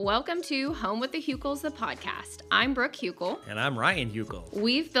Welcome to Home with the Hukels, the podcast. I'm Brooke Hukel. And I'm Ryan Hukel.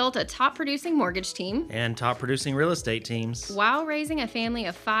 We've built a top producing mortgage team And top producing real estate teams. while raising a family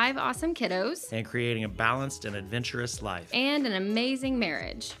of 5 awesome kiddos And creating a balanced and adventurous life. and an amazing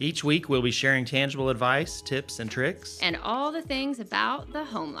marriage. Each week we'll be sharing tangible advice, tips, and tricks. And all the things about the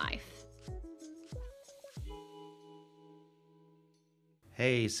home life.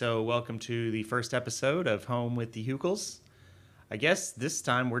 Hey, so welcome to the first episode of Home with the Hukels. I guess this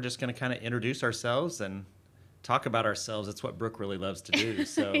time we're just going to kind of introduce ourselves and talk about ourselves. It's what Brooke really loves to do.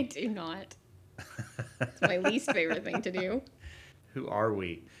 So I do not. It's my least favorite thing to do. Who are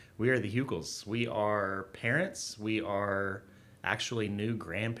we? We are the Hukels. We are parents. We are actually new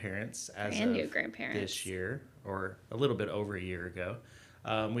grandparents as Brand of new grandparents. this year, or a little bit over a year ago.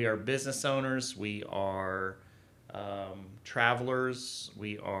 We are business owners. We are travelers.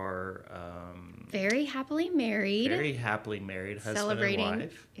 We are Very happily married. very happily married, husband Celebrating, and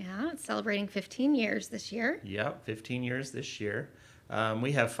wife. yeah, celebrating 15 years this year. Yep, 15 years this year.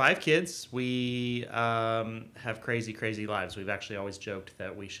 We have 5 kids. We have crazy, crazy lives. We've actually always joked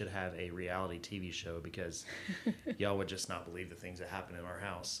that we should have a reality TV show because y'all would just not believe the things that happen in our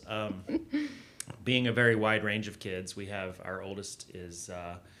house. Being a very wide range of kids, we have our oldest is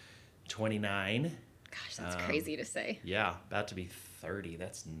 29. Gosh, that's crazy to say. Yeah, about to be 30.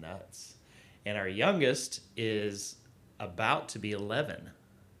 That's nuts. And our youngest is about to be 11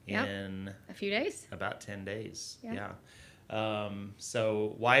 Yep. in A few days. about 10 days. Yeah. Yeah.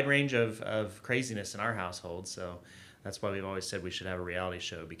 So wide range of craziness in our household. So that's why we've always said we should have a reality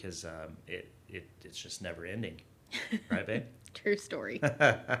show because it's just never ending. Right, babe? True story.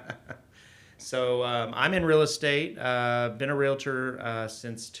 So I'm in real estate. Been a realtor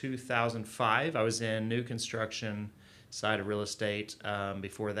since 2005. I was in new construction side of real estate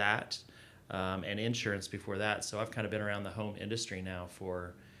before that, and insurance before that. So I've kind of been around the home industry now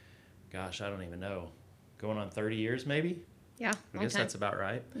for, gosh, I don't even know, going on 30 years maybe? Yeah, I long guess time. that's about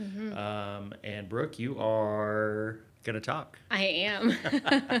right. And Brooke, you are going to talk. I am.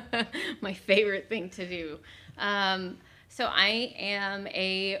 My favorite thing to do. So I am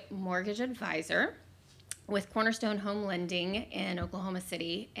a mortgage advisor with Cornerstone Home Lending in Oklahoma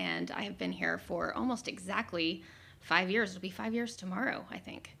City, and I have been here for almost exactly 5 years. It'll be 5 years tomorrow, I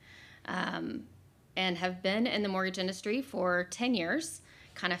think. And have been in the mortgage industry for 10 years.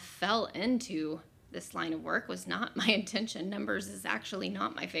 Kind of fell into this line of work. Was not my intention. Numbers is actually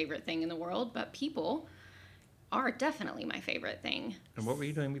not my favorite thing in the world, but people are definitely my favorite thing. And what were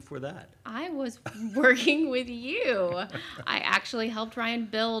you doing before that? I was working with you. I actually helped Ryan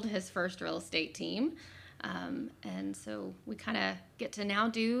build his first real estate team. And so we kind of get to now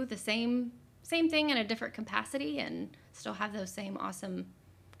do the same thing in a different capacity and still have those same awesome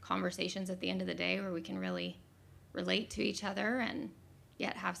conversations at the end of the day where we can really relate to each other and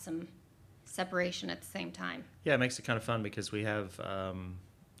yet have some separation at the same time. Yeah, it makes it kind of fun because we have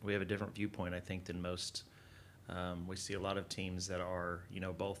a different viewpoint, I think, than most. We see a lot of teams that are,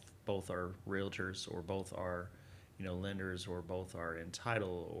 both are realtors or both are, lenders or both are in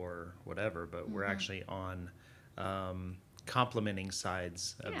title or whatever, but we're actually on complementing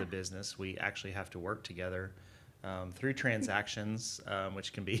sides of the business. We actually have to work together through transactions,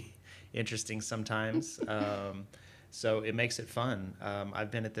 which can be interesting sometimes. So it makes it fun.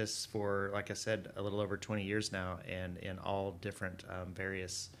 I've been at this for, like I said, a little over 20 years now, and in all different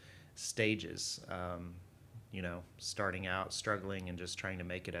various stages. Starting out, struggling, and just trying to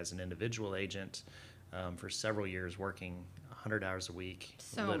make it as an individual agent for several years, working 100 hours a week.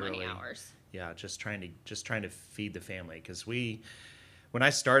 So literally. many hours. Yeah, just trying to feed the family. Because when I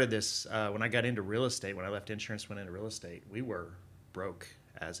started this, when I got into real estate, when I left insurance, went into real estate, we were broke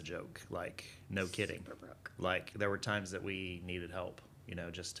as a joke. Like, no kidding. Super broke. Like, there were times that we needed help,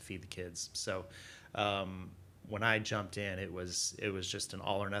 just to feed the kids. So when I jumped in, it was just an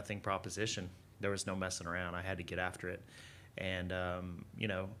all or nothing proposition. There was no messing around. I had to get after it. And,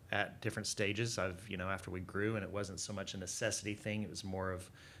 at different stages, after we grew, and it wasn't so much a necessity thing, it was more of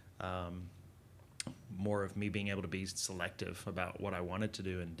me being able to be selective about what I wanted to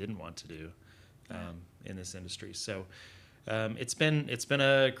do and didn't want to do in this industry. So it's been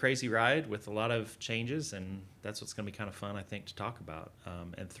a crazy ride with a lot of changes, and that's what's going to be kind of fun, I think, to talk about.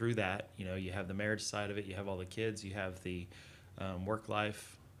 And through that, you have the marriage side of it, you have all the kids, you have the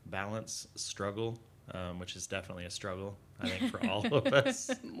work-life balance struggle, which is definitely a struggle, I think, for all of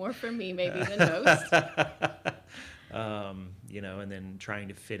us. More for me, maybe, than most. And then trying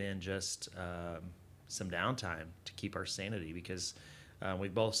to fit in just some downtime to keep our sanity because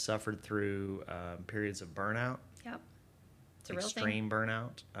we've both suffered through periods of burnout. Yep. It's a real extreme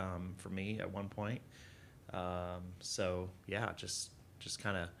burnout for me at one point. So yeah, just just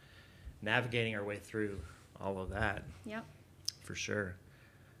kind of navigating our way through all of that Yep. for sure.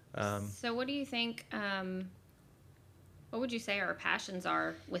 So what do you think, what would you say our passions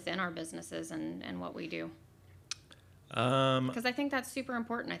are within our businesses and what we do? Because I think that's super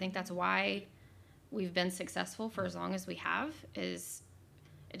important. I think that's why we've been successful for as long as we have, is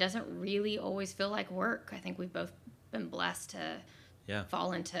it doesn't really always feel like work. I think we've both been blessed to Yeah.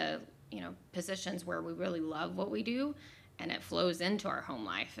 fall into, positions where we really love what we do, and it flows into our home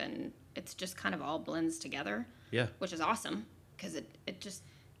life, and it's just kind of all blends together, Yeah. which is awesome because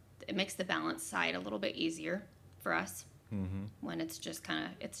it makes the balance side a little bit easier for us when it's just kind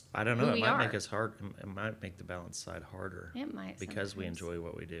of, it's I don't know. who It we might are. make us hard. It might make the balance side harder. It might because we sometimes. enjoy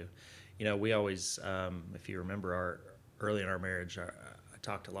what we do. We always, if you remember early in our marriage, I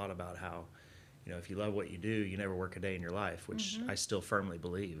talked a lot about how, if you love what you do, you never work a day in your life, which I still firmly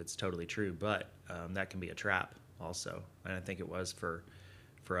believe. It's totally true, but that can be a trap also. And I think it was for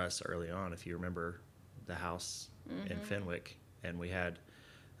us early on. If you remember the house in Fenwick, and we had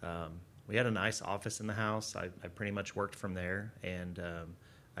a nice office in the house. I pretty much worked from there, and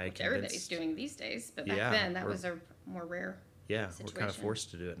I Which convinced everybody's doing these days, but back Yeah, then that we're- was a more rare yeah, situation. we're kind of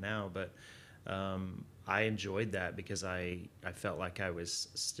forced to do it now, but I enjoyed that because I felt like I was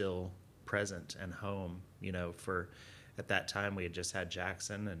still present and home. For at that time we had just had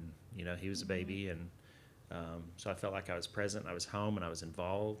Jackson, and he was a baby, and so I felt like I was present, I was home, and I was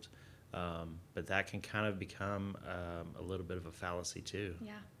involved. But that can kind of become a little bit of a fallacy too.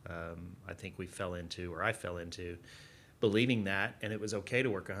 Yeah. I think I fell into believing that, and it was okay to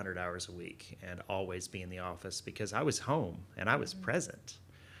work 100 hours a week and always be in the office because I was home and I was present.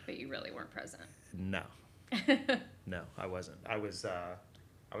 But you really weren't present. No, no, I wasn't. I was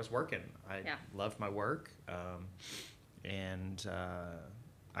working. I Yeah. loved my work, and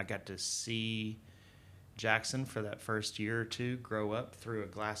I got to see Jackson for that first year or two grow up through a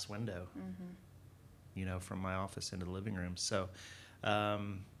glass window, from my office into the living room. So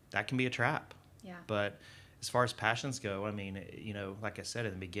that can be a trap. Yeah. But as far as passions go, I mean, like I said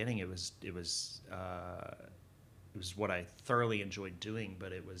in the beginning, it was what I thoroughly enjoyed doing,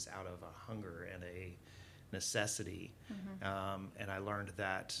 but it was out of a hunger and a necessity. And I learned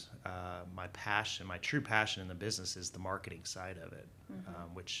that my true passion in the business is the marketing side of it,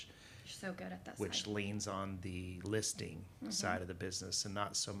 which You're so good at that which side. leans on the listing side of the business and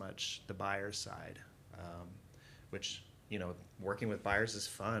not so much the buyer side, which, working with buyers is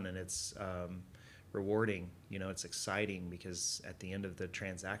fun, and it's rewarding. It's exciting because at the end of the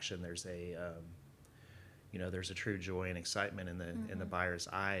transaction, there's a true joy and excitement in the buyer's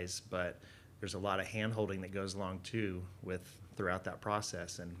eyes, but there's a lot of hand-holding that goes along too throughout that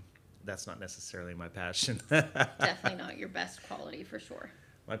process, and that's not necessarily my passion. Definitely not your best quality for sure.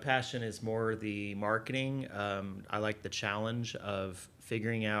 My passion is more the marketing. I like the challenge of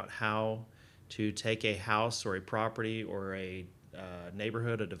figuring out how to take a house or a property or a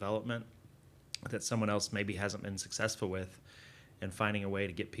neighborhood, a development that someone else maybe hasn't been successful with, and finding a way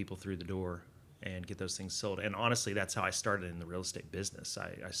to get people through the door and get those things sold. And honestly, that's how I started in the real estate business.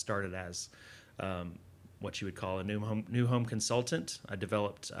 I started as what you would call a new home consultant. I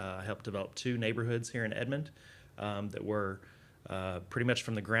helped develop 2 neighborhoods here in Edmond that were pretty much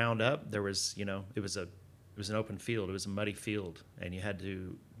from the ground up. There was, it was an open field. It was a muddy field, and you had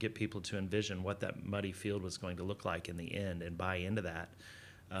to get people to envision what that muddy field was going to look like in the end and buy into that.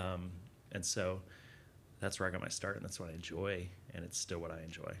 And so that's where I got my start, and that's what I enjoy, and it's still what I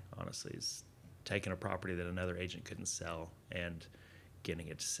enjoy, honestly, is taking a property that another agent couldn't sell and getting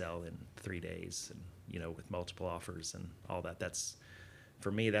it to sell in 3 days, and with multiple offers and all that. That's,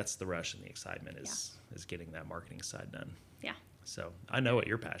 for me, that's the rush and the excitement is getting that marketing side done. Yeah. So I know what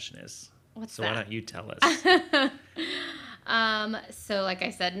your passion is. What's so that? Why don't you tell us? So like I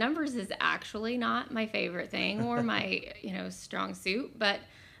said, numbers is actually not my favorite thing or my, strong suit, but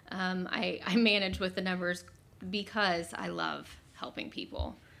I manage with the numbers because I love helping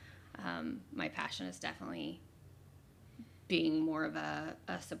people. My passion is definitely being more of a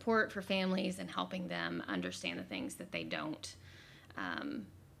support for families and helping them understand the things that they don't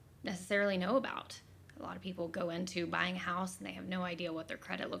necessarily know about. A lot of people go into buying a house and they have no idea what their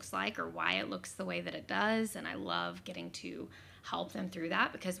credit looks like or why it looks the way that it does. And I love getting to help them through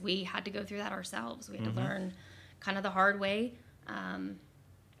that because we had to go through that ourselves. We had to learn kind of the hard way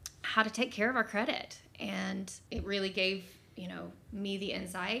how to take care of our credit. And it really gave, me the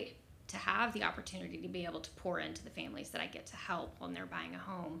insight to have the opportunity to be able to pour into the families that I get to help when they're buying a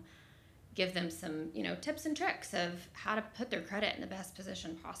home, give them some, tips and tricks of how to put their credit in the best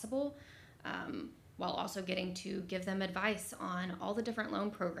position possible, while also getting to give them advice on all the different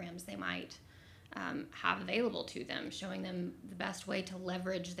loan programs they might have available to them, showing them the best way to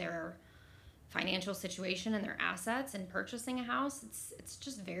leverage their financial situation and their assets and purchasing a house. It's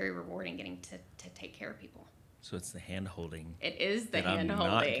just very rewarding getting to take care of people. So it's the hand holding. It is the that I'm hand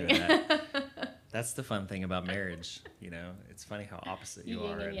not holding. good at. That's the fun thing about marriage. It's funny how opposite you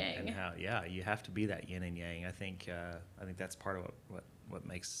Yin are, and yang. and how you have to be that yin and yang. I think that's part of what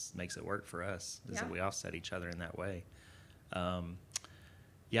makes it work for us is that we offset each other in that way.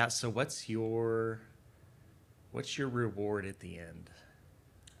 So what's your reward at the end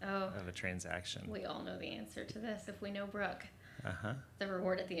of a transaction? We all know the answer to this if we know Brooke. Uh-huh. The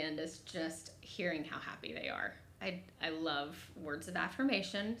reward at the end is just hearing how happy they are. I love words of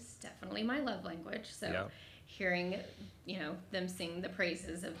affirmation. It's definitely my love language. So hearing, them sing the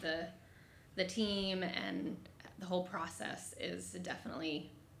praises of the team and the whole process is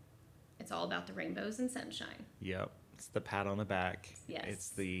definitely, it's all about the rainbows and sunshine. Yep. It's the pat on the back. Yes. It's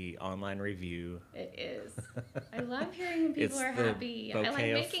the online review. It is. I love hearing when people are happy. I like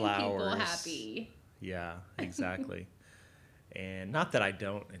making people happy. Yeah, exactly. And not that I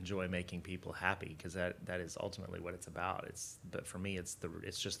don't enjoy making people happy, because that is ultimately what it's about. But for me, it's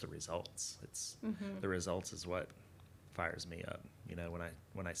just the results. It's the results is what fires me up.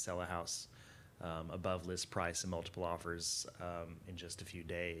 When I sell a house above list price and multiple offers in just a few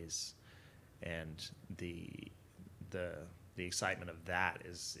days, and the excitement of that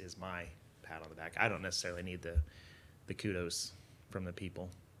is my pat on the back. I don't necessarily need the kudos from the people.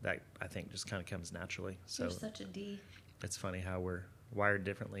 That I think just kind of comes naturally. So You're such a D. It's funny how we're wired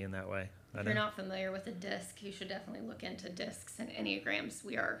differently in that way. If you're not familiar with a disc, you should definitely look into discs and Enneagrams.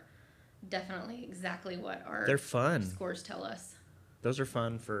 We are definitely exactly what our They're fun. scores tell us. Those are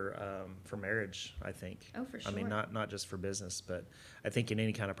fun for marriage, I think. Oh, for sure. I mean, not just for business, but I think in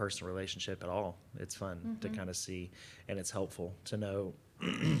any kind of personal relationship at all, it's fun to kind of see, and it's helpful to know.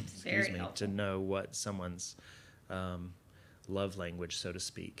 To know what someone's love language, so to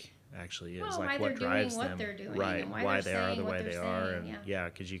speak, actually is, like what drives them, right? And why they are the way they are, and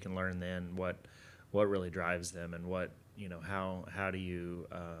because you can learn then what really drives them, and what how do you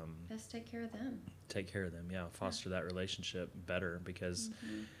just take care of them. Foster that relationship better, because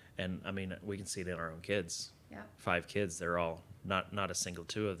and I mean, we can see it in our own kids. 5 kids, they're all not a single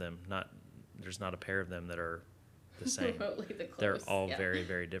 2 of them, there's not a pair of them that are the same. They're all very,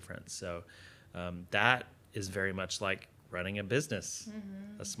 very different. So that is very much like running a business,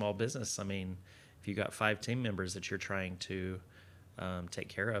 a small business. I mean, if you got 5 team members that you're trying to take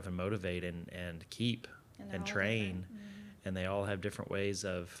care of and motivate and keep and train, and they all have different ways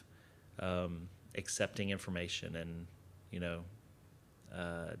of accepting information and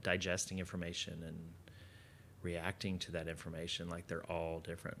digesting information and reacting to that information, like they're all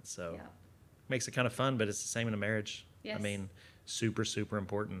different. So makes it kind of fun, but it's the same in a marriage. Yes. I mean, super, super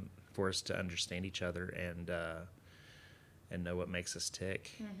important for us to understand each other and know what makes us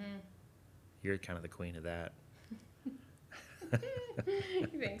tick. You're kind of the queen of that. You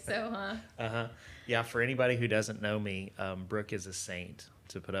think so, huh? Uh-huh. Yeah, for anybody who doesn't know me, Brooke is a saint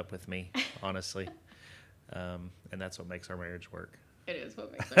to put up with me, honestly. And that's what makes our marriage work. It is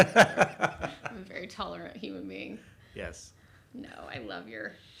what makes our marriage work. I'm a very tolerant human being. Yes. No, I love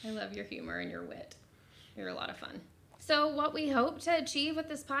your humor and your wit. You're a lot of fun. So what we hope to achieve with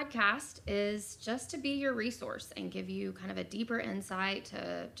this podcast is just to be your resource and give you kind of a deeper insight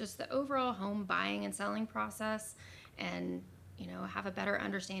to just the overall home buying and selling process, and have a better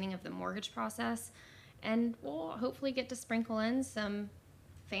understanding of the mortgage process. And we'll hopefully get to sprinkle in some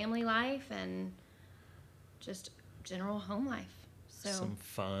family life and just general home life. So some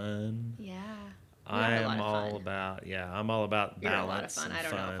fun. Yeah. I'm all about balance. You're a lot of fun. I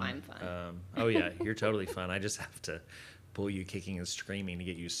don't know if I'm fun. Oh yeah, you're totally fun. I just have to pull you kicking and screaming to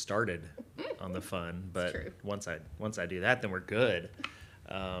get you started on the fun. But true. once I do that, then we're good.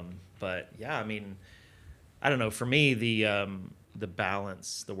 But yeah, I mean, I don't know. For me, the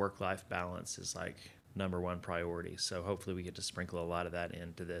balance, the work-life balance, is like number one priority. So hopefully we get to sprinkle a lot of that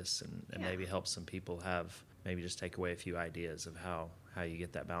into this, and maybe help some people maybe just take away a few ideas of how you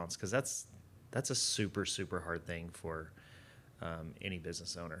get that balance, because that's a super, super hard thing for any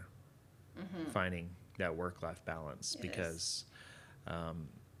business owner, finding that work-life balance, because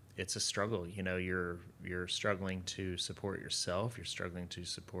it's a struggle. You're struggling to support yourself. You're struggling to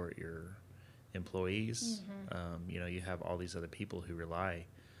support your employees. You have all these other people who rely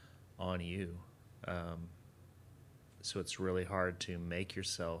on you. So it's really hard to make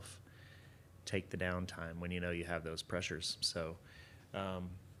yourself take the downtime when you have those pressures. So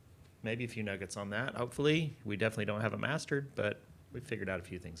maybe a few nuggets on that. Hopefully, we definitely don't have it mastered, but we've figured out a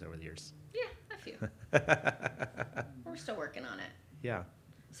few things over the years. Yeah, a few. We're still working on it. Yeah.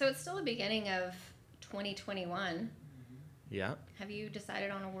 So it's still the beginning of 2021. Yeah. Have you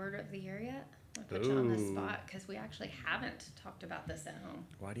decided on a word of the year yet? I put you on the Ooh. spot because we actually haven't talked about this at home.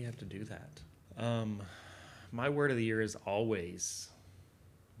 Why do you have to do that? My word of the year is always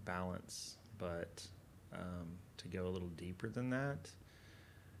balance, but to go a little deeper than that,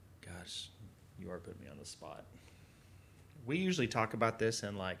 gosh, you are putting me on the spot. We usually talk about this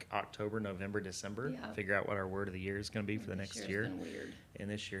in like October, November, December. Yeah. Figure out what our word of the year is going to be for the This next year's year. been weird. And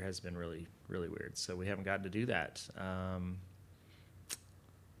this year has been really, really weird. So we haven't gotten to do that.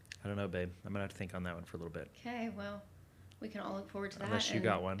 I don't know, babe. I'm gonna have to think on that one for a little bit. Okay, well, we can all look forward to that. Unless you in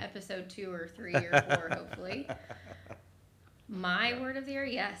got one. Episode 2 or 3 or 4, hopefully. My word of the year,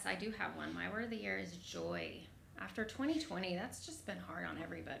 yes, I do have one. My word of the year is joy. After 2020, that's just been hard on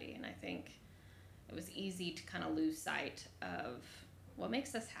everybody, and I think it was easy to kind of lose sight of what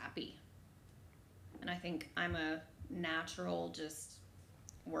makes us happy. And I think I'm a natural just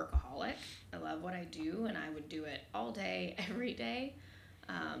workaholic. I love what I do, and I would do it all day, every day.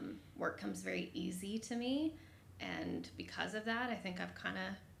 Work comes very easy to me, and because of that, I think I've kind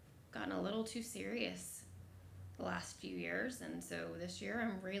of gotten a little too serious the last few years, and so this year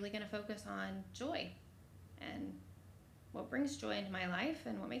I'm really going to focus on joy and what brings joy into my life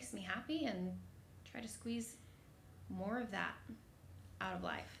and what makes me happy, and try to squeeze more of that out of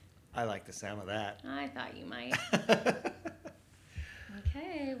life. I like the sound of that. I thought you might.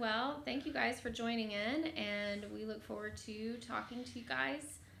 Okay, well, thank you guys for joining in, and we look forward to talking to you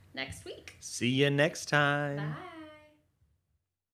guys next week. See you next time. Bye.